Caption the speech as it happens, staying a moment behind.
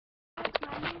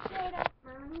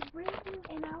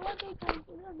Okay, guys,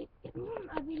 we're gonna be a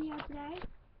video today.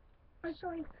 I'm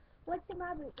showing what's in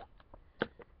my boot bag.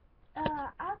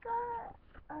 I got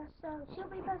so she'll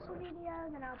be posting a video,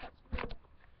 then I'll post a video.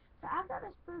 So I got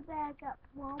this boot bag at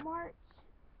Walmart,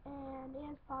 and it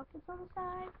has pockets on the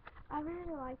side. I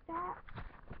really like that.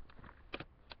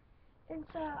 And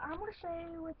so I'm gonna show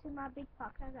you what's in my big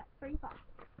pocket. I got 3 pockets.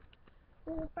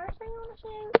 So the first thing I want to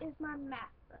show you is my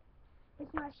math book.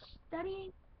 It's my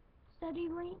study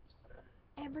links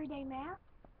everyday math.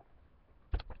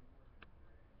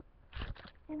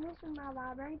 And this is my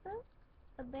library book,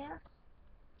 the best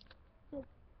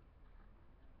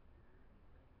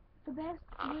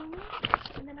unit.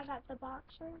 And then I got the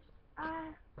boxers.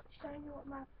 I show you what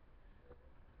my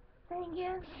thing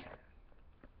is.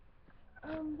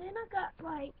 Then I got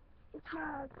it's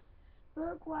my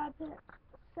book where I put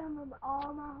some of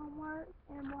all my homework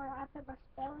and where I put my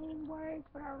spelling words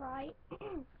where I write.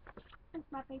 It's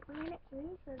my paper in it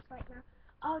too, so it's like my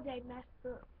all-day math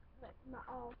book, like my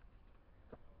all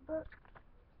book.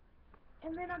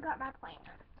 And then I got my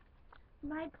planner.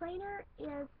 My planner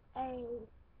is a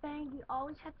thing you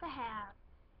always have to have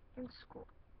in school,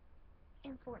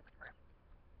 in 4th grade.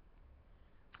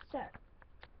 So,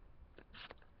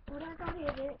 what I got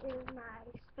in it is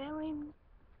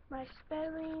my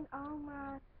spelling, all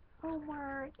my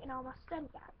homework, and all my study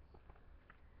guides.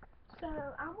 So,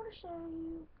 I want to show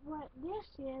you what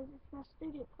this is. It's my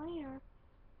student planner,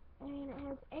 and it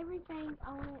has everything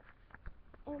on it.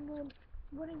 And then,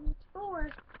 what it is for,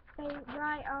 they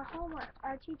write our homework.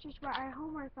 Our teachers write our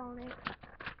homework on it,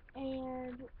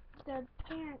 and the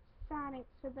parents sign it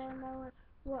so they know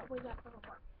what we got for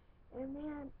homework. And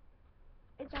then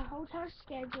it's a whole entire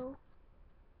schedule.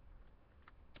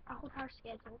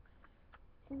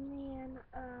 And then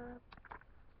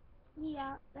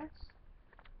yeah, that's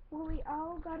what we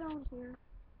all got on here.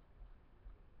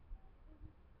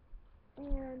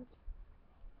 And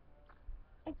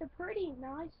it's a pretty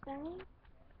nice thing.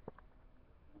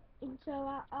 And so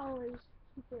I always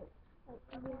keep it like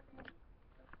with me.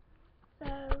 So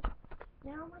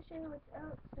now I'm gonna show you what's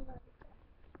else in my book.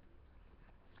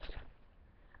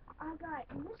 I got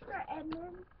Mr.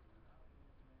 Edmonds,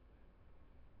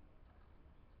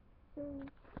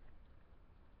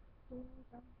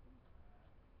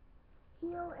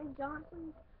 Hill and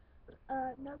Johnson's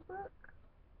notebook.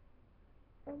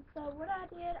 And so what I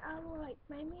did, I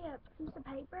made me a piece of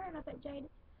paper and I put Jada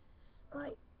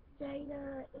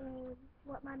and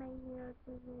what my name is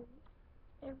and then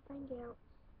everything else.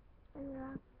 And then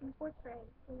I'm in 4th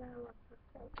grade, and I love 4th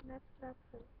grade, and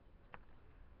that's it.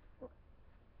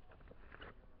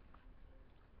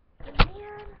 And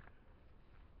then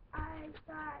I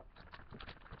got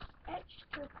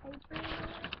extra paper,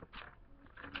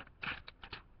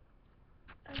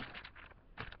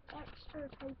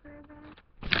 in there,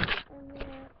 and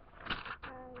then I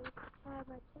have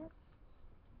my tip.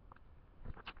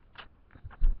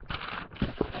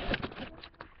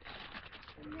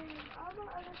 And then all the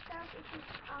other stuff is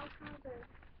just all kinds of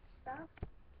stuff.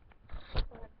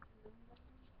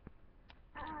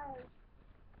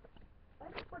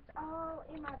 That's what's all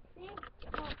in my big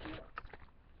pocket.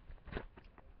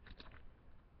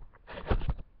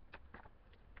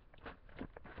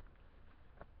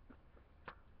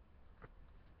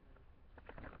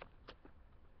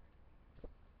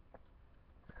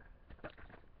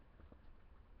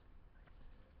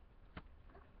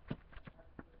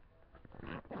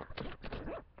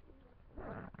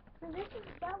 So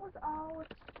that was all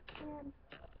in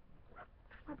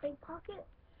my big pocket.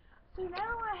 So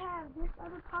now I have this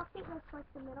other pocket that's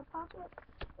like the middle pocket.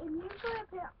 And usually I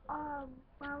put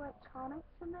my electronics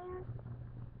in there.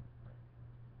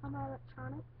 My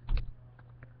electronics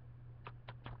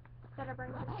that I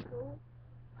bring to school.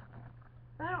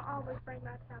 But I don't always bring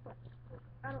my tablet to school.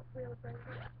 I don't really bring it.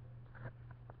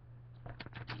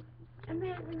 And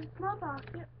then in the small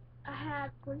pocket I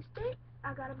have glue sticks.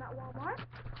 I got them at Walmart.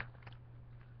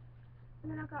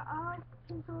 And then I got all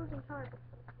pencils and color pencils.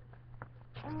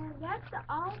 And that's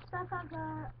all stuff I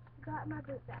got in my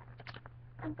boot bag.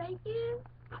 And thank you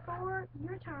for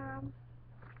your time.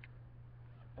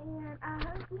 And I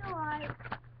hope you like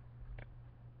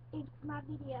my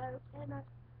videos. And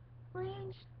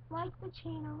please like the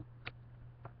channel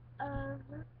of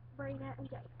Brina and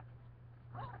Jada.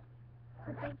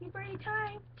 So thank you for your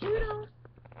time. Toodles!